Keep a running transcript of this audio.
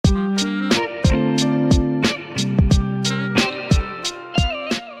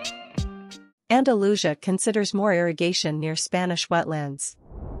Andalusia considers more irrigation near Spanish wetlands.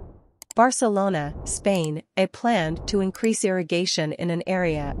 Barcelona, Spain, a plan to increase irrigation in an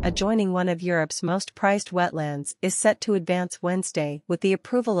area adjoining one of Europe's most prized wetlands is set to advance Wednesday with the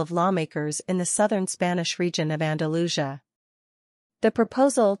approval of lawmakers in the southern Spanish region of Andalusia. The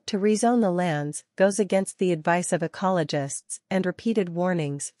proposal to rezone the lands goes against the advice of ecologists and repeated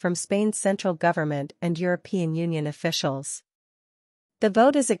warnings from Spain's central government and European Union officials. The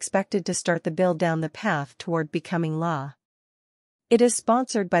vote is expected to start the bill down the path toward becoming law. It is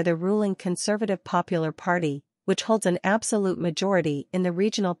sponsored by the ruling Conservative Popular Party, which holds an absolute majority in the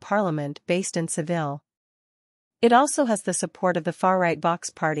regional parliament based in Seville. It also has the support of the far-right Vox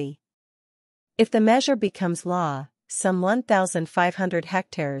party. If the measure becomes law, some 1,500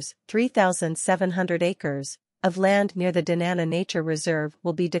 hectares, 3,700 acres, of land near the Doñana Nature Reserve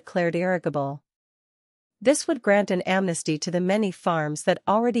will be declared irrigable. This would grant an amnesty to the many farms that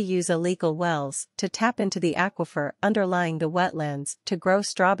already use illegal wells to tap into the aquifer underlying the wetlands to grow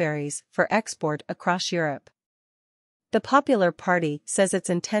strawberries for export across Europe. The Popular Party says its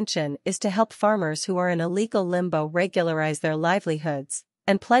intention is to help farmers who are in illegal limbo regularize their livelihoods,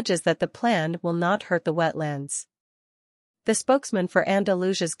 and pledges that the plan will not hurt the wetlands. The spokesman for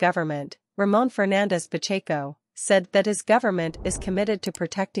Andalusia's government, Ramon Fernández Pacheco, said that his government is committed to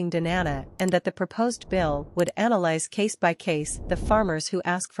protecting Doñana and that the proposed bill would analyze case by case the farmers who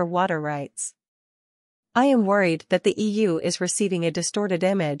ask for water rights. "I am worried that the EU is receiving a distorted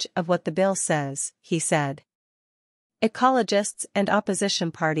image of what the bill says," he said. Ecologists and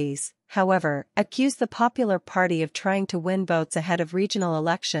opposition parties, however, accuse the Popular Party of trying to win votes ahead of regional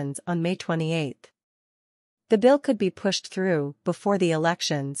elections on May 28. The bill could be pushed through before the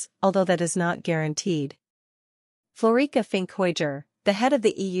elections, although that is not guaranteed. Florica Finkheuger, the head of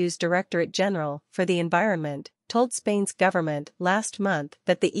the EU's Directorate General for the Environment, told Spain's government last month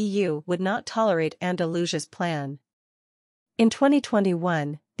that the EU would not tolerate Andalusia's plan. In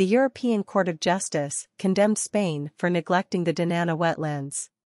 2021, the European Court of Justice condemned Spain for neglecting the Doñana wetlands.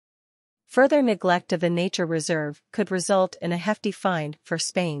 Further neglect of the nature reserve could result in a hefty fine for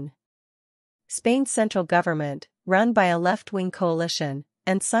Spain. Spain's central government, run by a left-wing coalition,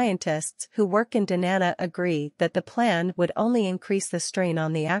 and scientists who work in Doñana agree that the plan would only increase the strain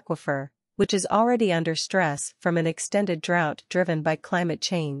on the aquifer, which is already under stress from an extended drought driven by climate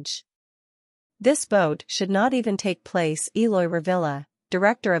change. This vote should not even take place, Eloy Revilla,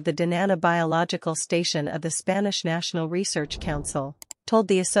 director of the Doñana Biological Station of the Spanish National Research Council, told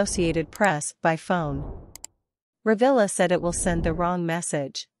the Associated Press by phone. Revilla said it will send the wrong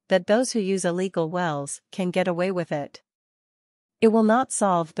message, that those who use illegal wells can get away with it. It will not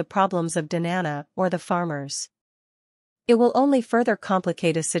solve the problems of Doñana or the farmers. It will only further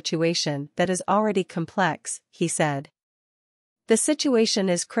complicate a situation that is already complex, he said. The situation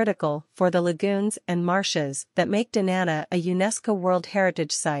is critical for the lagoons and marshes that make Doñana a UNESCO World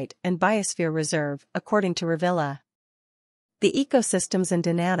Heritage Site and Biosphere Reserve, according to Revilla. The ecosystems in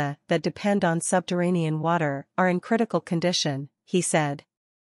Doñana that depend on subterranean water are in critical condition, he said.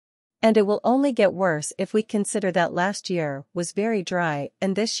 And it will only get worse if we consider that last year was very dry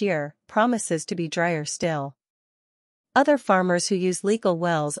and this year promises to be drier still. Other farmers who use legal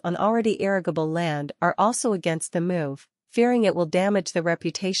wells on already irrigable land are also against the move, fearing it will damage the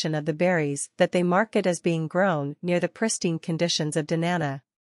reputation of the berries that they market as being grown near the pristine conditions of Doñana.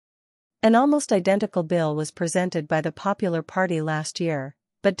 An almost identical bill was presented by the Popular Party last year,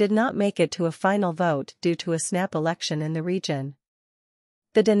 but did not make it to a final vote due to a snap election in the region.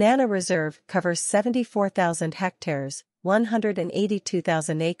 The Doñana Reserve covers 74,000 hectares,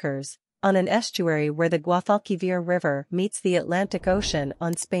 182,000 acres, on an estuary where the Guadalquivir River meets the Atlantic Ocean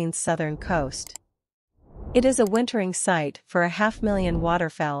on Spain's southern coast. It is a wintering site for 500,000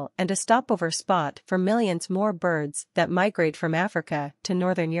 waterfowl and a stopover spot for millions more birds that migrate from Africa to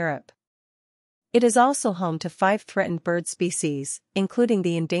northern Europe. It is also home to 5 threatened bird species, including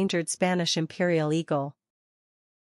the endangered Spanish imperial eagle.